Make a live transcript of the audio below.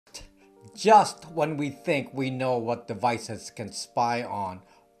just when we think we know what devices can spy on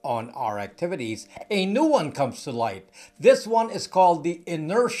our activities, a new one comes to light. This one is called the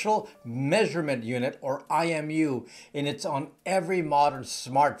Inertial Measurement Unit, or IMU, and it's on every modern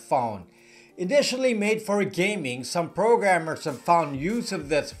smartphone. Initially made for gaming, some programmers have found use of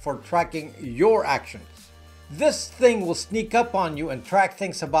this for tracking your actions. This thing will sneak up on you and track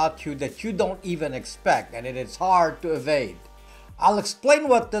things about you that you don't even expect, and it is hard to evade. I'll explain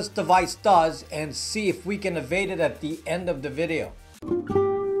what this device does and see if we can evade it at the end of the video.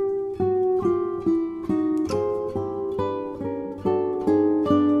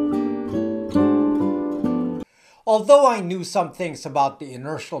 Although I knew some things about the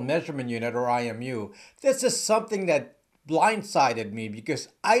Inertial Measurement Unit, or IMU, this is something that blindsided me because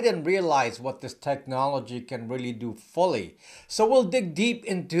I didn't realize what this technology can really do fully. So we'll dig deep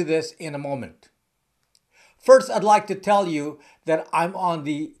into this in a moment. First, I'd like to tell you that I'm on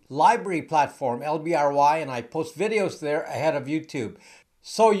the library platform, LBRY, and I post videos there ahead of YouTube.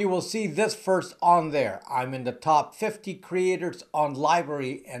 So you will see this first on there. I'm in the top 50 creators on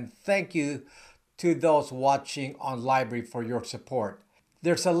library, and thank you to those watching on library for your support.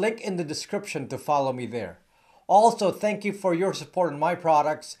 There's a link in the description to follow me there. Also, thank you for your support on my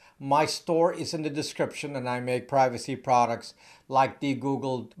products. My store is in the description, and I make privacy products like the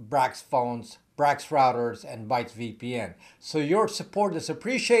Google Brax phones, Brax routers, and Bytes VPN. So your support is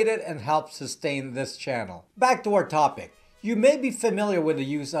appreciated and helps sustain this channel. Back to our topic. You may be familiar with the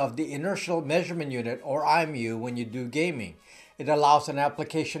use of the Inertial Measurement Unit, or IMU, when you do gaming. It allows an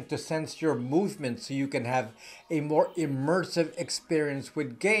application to sense your movement so you can have a more immersive experience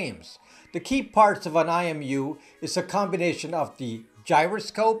with games. The key parts of an IMU is a combination of the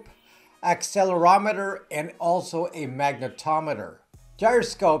gyroscope, accelerometer, and also a magnetometer.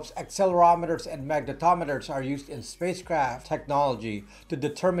 Gyroscopes, accelerometers, and magnetometers are used in spacecraft technology to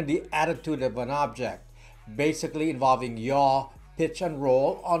determine the attitude of an object, basically involving yaw, pitch, and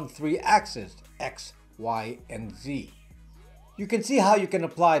roll on 3 axes, X, Y, and Z. You can see how you can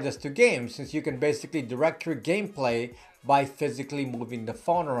apply this to games, since you can basically direct your gameplay by physically moving the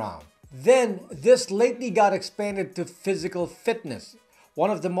phone around. Then, this lately got expanded to physical fitness. One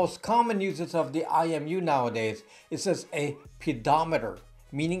of the most common uses of the IMU nowadays is as a pedometer,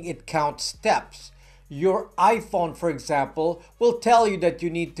 meaning it counts steps. Your iPhone, for example, will tell you that you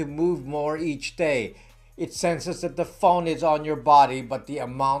need to move more each day. It senses that the phone is on your body, but the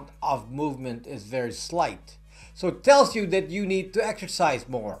amount of movement is very slight. So it tells you that you need to exercise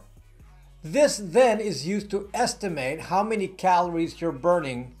more. This then is used to estimate how many calories you're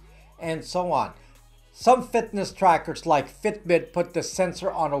burning and so on. Some fitness trackers like Fitbit put the sensor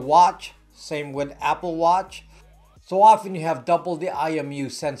on a watch, same with Apple Watch. So often you have double the IMU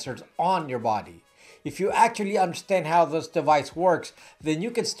sensors on your body. If you actually understand how this device works, then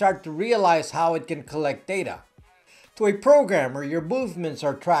you can start to realize how it can collect data. To a programmer, your movements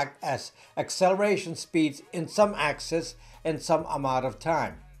are tracked as acceleration speeds in some axis and some amount of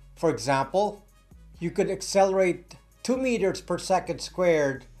time. For example, you could accelerate 2 meters per second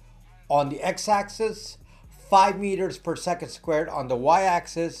squared on the x-axis, 5 meters per second squared on the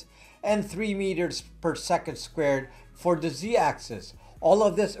y-axis, and 3 meters per second squared for the z-axis. All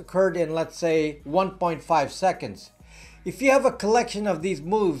of this occurred in, let's say, 1.5 seconds. If you have a collection of these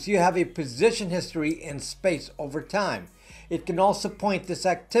moves, you have a position history in space over time. It can also point this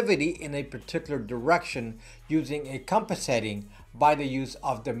activity in a particular direction using a compass heading by the use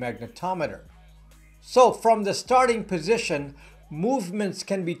of the magnetometer. So from the starting position, movements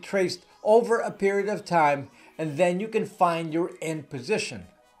can be traced over a period of time, and then you can find your end position.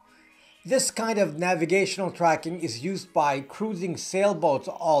 This kind of navigational tracking is used by cruising sailboats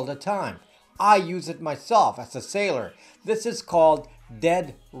all the time. I use it myself as a sailor. This is called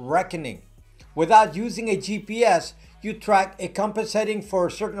dead reckoning. Without using a GPS, you track a compass heading for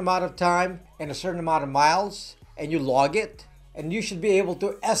a certain amount of time and a certain amount of miles, and you log it. And you should be able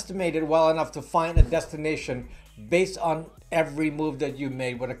to estimate it well enough to find a destination based on every move that you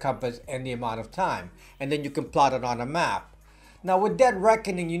made with a compass and the amount of time. And then you can plot it on a map. Now with dead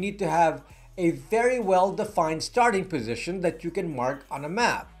reckoning, you need to have a very well-defined starting position that you can mark on a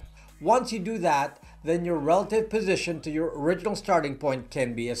map. Once you do that, then your relative position to your original starting point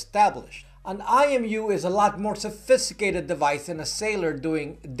can be established. An IMU is a lot more sophisticated device than a sailor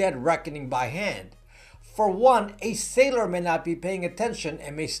doing dead reckoning by hand. For one, a sailor may not be paying attention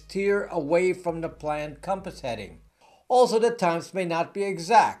and may steer away from the planned compass heading. Also, the times may not be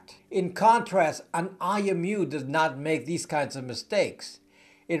exact. In contrast, an IMU does not make these kinds of mistakes.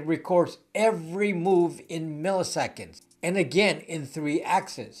 It records every move in milliseconds, and again in 3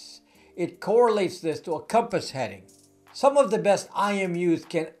 axes. It correlates this to a compass heading. Some of the best IMUs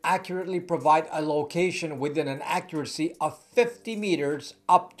can accurately provide a location within an accuracy of 50 meters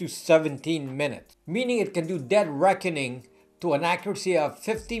up to 17 minutes, meaning it can do dead reckoning to an accuracy of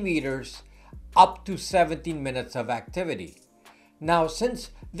 50 meters up to 17 minutes of activity. Now,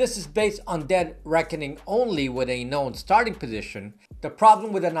 since this is based on dead reckoning only with a known starting position, the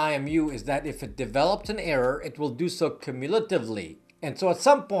problem with an IMU is that if it develops an error, it will do so cumulatively. And so at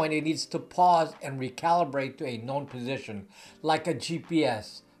some point, it needs to pause and recalibrate to a known position, like a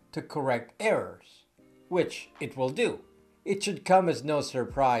GPS, to correct errors, which it will do. It should come as no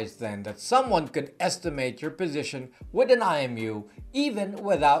surprise then that someone could estimate your position with an IMU even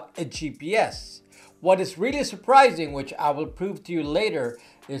without a GPS. What is really surprising, which I will prove to you later,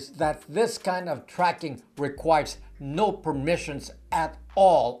 is that this kind of tracking requires no permissions at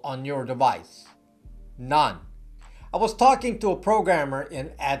all on your device. None. I was talking to a programmer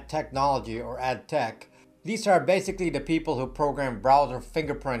in ad technology or ad tech. These are basically the people who program browser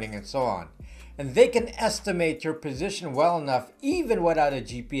fingerprinting and so on. And they can estimate your position well enough, even without a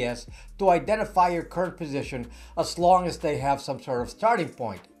GPS, to identify your current position as long as they have some sort of starting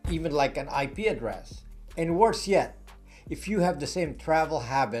point, even like an IP address. And worse yet, if you have the same travel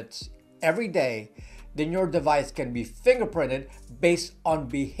habits every day, then your device can be fingerprinted based on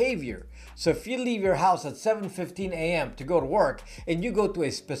behavior. So if you leave your house at 7:15 a.m. to go to work and you go to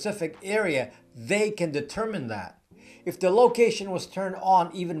a specific area, they can determine that. If the location was turned on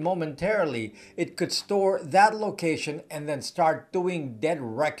even momentarily, it could store that location and then start doing dead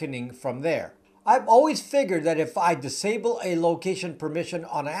reckoning from there. I've always figured that if I disable a location permission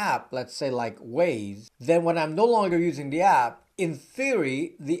on an app, let's say like Waze, then when I'm no longer using the app, in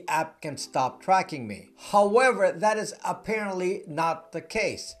theory, the app can stop tracking me. However, that is apparently not the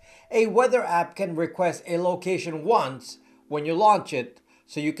case. A weather app can request a location once when you launch it,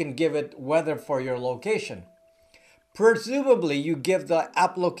 so you can give it weather for your location. Presumably, you give the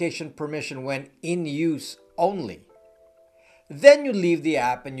app location permission when in use only. Then you leave the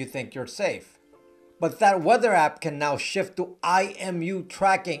app and you think you're safe. But that weather app can now shift to IMU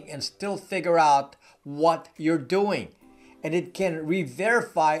tracking and still figure out what you're doing. And it can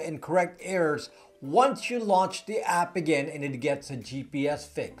re-verify and correct errors once you launch the app again and it gets a GPS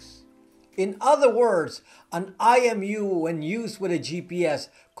fix. In other words, an IMU when used with a GPS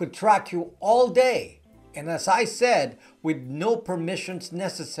could track you all day, and as I said, with no permissions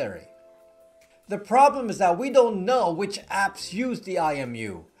necessary. The problem is that we don't know which apps use the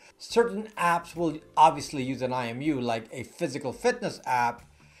IMU. Certain apps will obviously use an IMU, like a physical fitness app,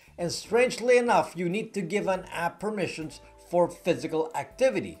 and strangely enough, you need to give an app permissions for physical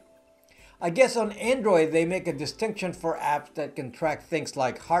activity. I guess on Android, they make a distinction for apps that can track things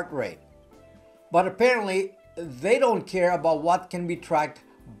like heart rate. But apparently, they don't care about what can be tracked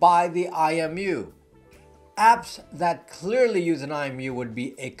by the IMU. Apps that clearly use an IMU would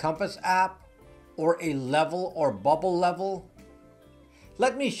be a compass app or a level or bubble level.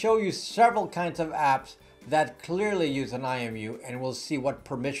 Let me show you several kinds of apps that clearly use an IMU and we'll see what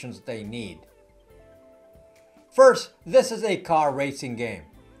permissions they need. First, this is a car racing game.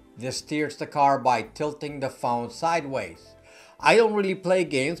 This steers the car by tilting the phone sideways. I don't really play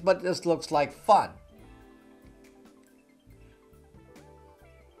games, but this looks like fun.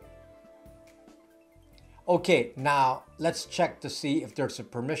 Okay, now let's check to see if there's a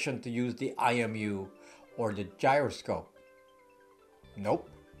permission to use the IMU or the gyroscope. Nope,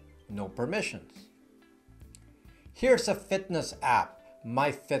 no permissions. Here's a fitness app,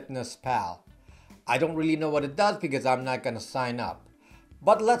 MyFitnessPal. I don't really know what it does because I'm not going to sign up.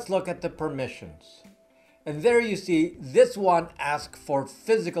 But let's look at the permissions. And there you see this one asks for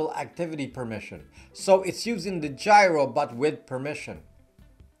physical activity permission. So it's using the gyro but with permission.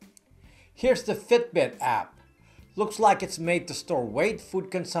 Here's the Fitbit app. Looks like it's made to store weight,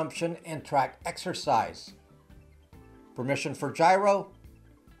 food consumption, and track exercise. Permission for gyro?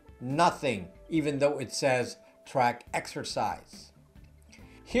 Nothing, even though it says track exercise.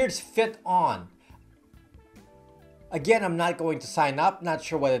 Here's Fit On. Again, I'm not going to sign up, not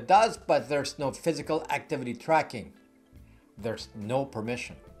sure what it does, but there's no physical activity tracking. There's no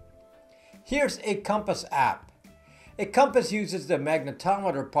permission. Here's a compass app. A compass uses the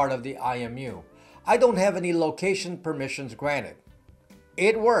magnetometer part of the IMU. I don't have any location permissions granted.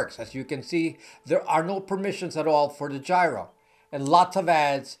 It works. As you can see, there are no permissions at all for the gyro, and lots of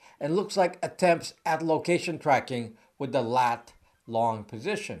ads, and looks like attempts at location tracking with the lat long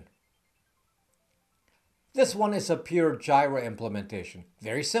position. This one is a pure gyro implementation.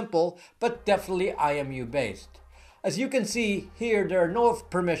 Very simple, but definitely IMU based. As you can see here, there are no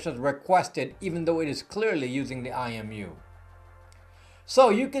permissions requested even though it is clearly using the IMU. So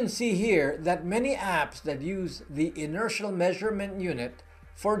you can see here that many apps that use the Inertial Measurement Unit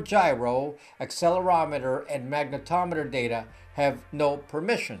for gyro, accelerometer, and magnetometer data have no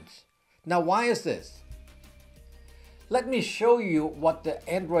permissions. Now, why is this? Let me show you what the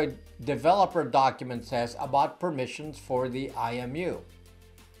Android developer document says about permissions for the IMU.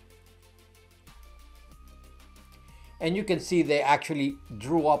 And you can see they actually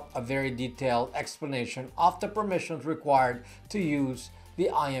drew up a very detailed explanation of the permissions required to use the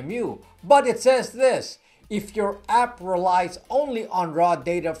IMU. But it says this: if your app relies only on raw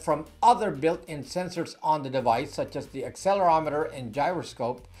data from other built-in sensors on the device, such as the accelerometer and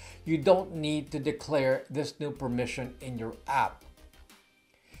gyroscope, you don't need to declare this new permission in your app.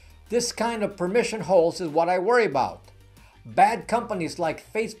 This kind of permission holes is what I worry about. Bad companies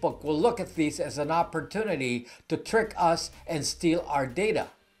like Facebook will look at these as an opportunity to trick us and steal our data.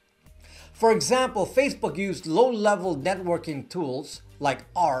 For example, Facebook used low-level networking tools like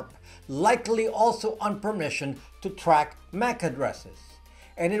ARP, likely also on permission, to track MAC addresses.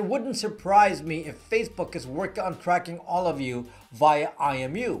 And it wouldn't surprise me if Facebook is working on tracking all of you via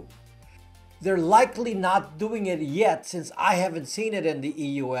IMU. They're likely not doing it yet since I haven't seen it in the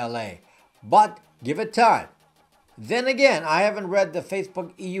EULA, but give it time. Then again, I haven't read the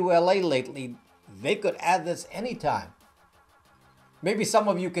Facebook EULA lately. They could add this anytime. Maybe some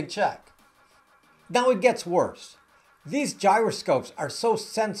of you can check. Now it gets worse. These gyroscopes are so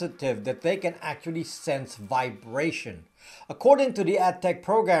sensitive that they can actually sense vibration. According to the AdTech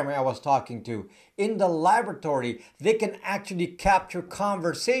programmer I was talking to, in the laboratory, they can actually capture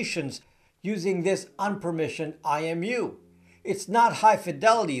conversations using this unpermissioned IMU. It's not high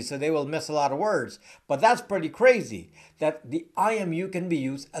fidelity, so they will miss a lot of words, but that's pretty crazy that the IMU can be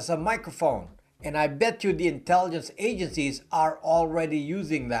used as a microphone. And I bet you the intelligence agencies are already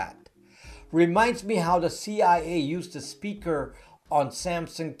using that. Reminds me how the CIA used the speaker on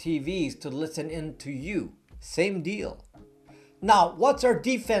Samsung TVs to listen in to you. Same deal. Now, what's our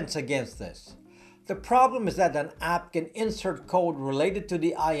defense against this? The problem is that an app can insert code related to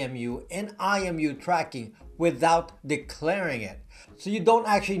the IMU and IMU tracking without declaring it. So you don't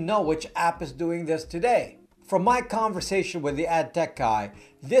actually know which app is doing this today. From my conversation with the AdTech guy,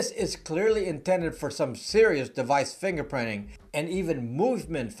 this is clearly intended for some serious device fingerprinting and even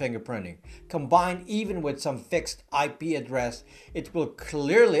movement fingerprinting. Combined even with some fixed IP address, it will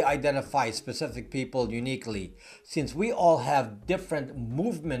clearly identify specific people uniquely, since we all have different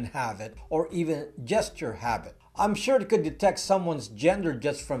movement habit or even gesture habit. I'm sure it could detect someone's gender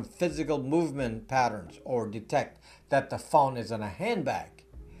just from physical movement patterns or detect that the phone is in a handbag.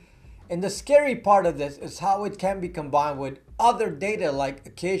 And the scary part of this is how it can be combined with other data like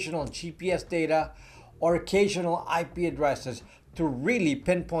occasional GPS data or occasional IP addresses to really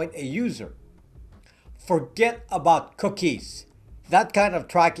pinpoint a user. Forget about cookies. That kind of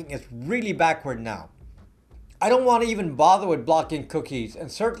tracking is really backward now. I don't want to even bother with blocking cookies,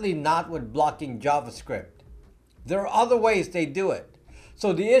 and certainly not with blocking JavaScript. There are other ways they do it.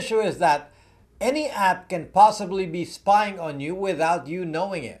 So the issue is that any app can possibly be spying on you without you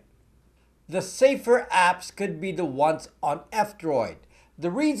knowing it. The safer apps could be the ones on F-Droid.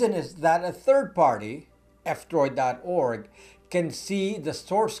 The reason is that a third party, fdroid.org, can see the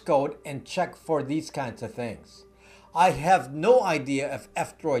source code and check for these kinds of things. I have no idea if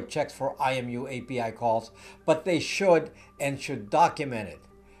F-Droid checks for IMU API calls, but they should and should document it.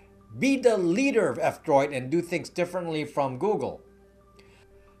 Be the leader of F-Droid and do things differently from Google.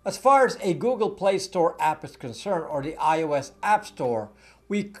 As far as a Google Play Store app is concerned, or the iOS App Store,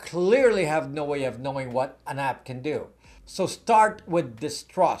 we clearly have no way of knowing what an app can do. So start with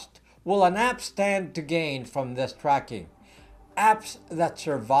distrust. Will an app stand to gain from this tracking? Apps that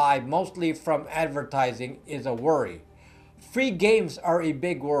survive mostly from advertising is a worry. Free games are a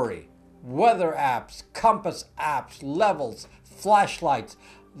big worry. Weather apps, compass apps, levels, flashlights.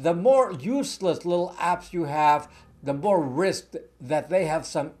 The more useless little apps you have, the more risk that they have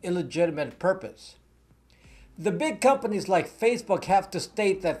some illegitimate purpose. The big companies like Facebook have to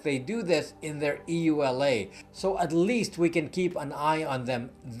state that they do this in their EULA, so at least we can keep an eye on them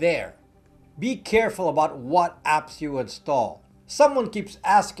there. Be careful about what apps you install. Someone keeps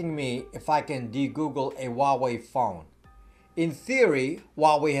asking me if I can de-Google a Huawei phone. In theory,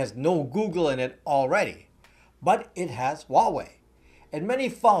 Huawei has no Google in it already, but it has Huawei. And many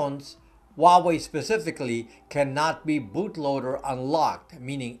phones, Huawei specifically, cannot be bootloader unlocked,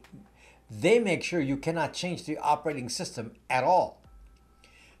 meaning they make sure you cannot change the operating system at all.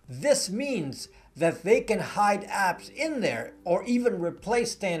 This means that they can hide apps in there or even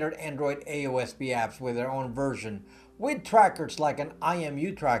replace standard Android AOSP apps with their own version with trackers like an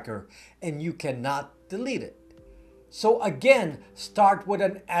IMU tracker, and you cannot delete it. So again, start with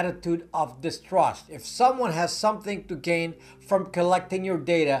an attitude of distrust. If someone has something to gain from collecting your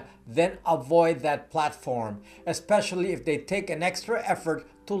data, then avoid that platform, especially if they take an extra effort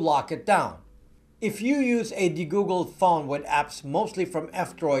to lock it down. If you use a de-Googled phone with apps mostly from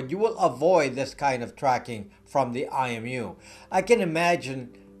F-Droid, you will avoid this kind of tracking from the IMU. I can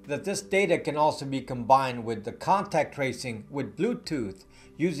imagine that this data can also be combined with the contact tracing with Bluetooth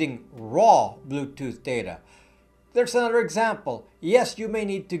using raw Bluetooth data. There's another example. Yes, you may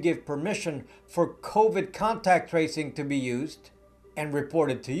need to give permission for COVID contact tracing to be used and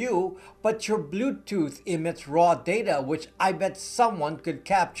reported to you, but your Bluetooth emits raw data, which I bet someone could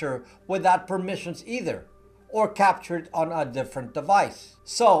capture without permissions either, or capture it on a different device.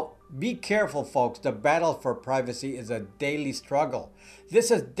 So be careful, folks. The battle for privacy is a daily struggle.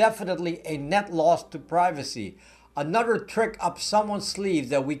 This is definitely a net loss to privacy, another trick up someone's sleeve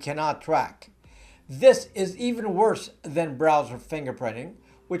that we cannot track. This is even worse than browser fingerprinting,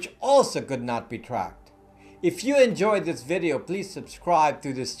 which also could not be tracked. If you enjoyed this video, please subscribe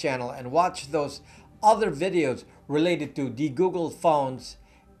to this channel and watch those other videos related to de-Googled phones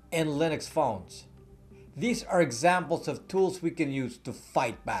and Linux phones. These are examples of tools we can use to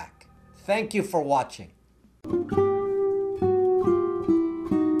fight back. Thank you for watching.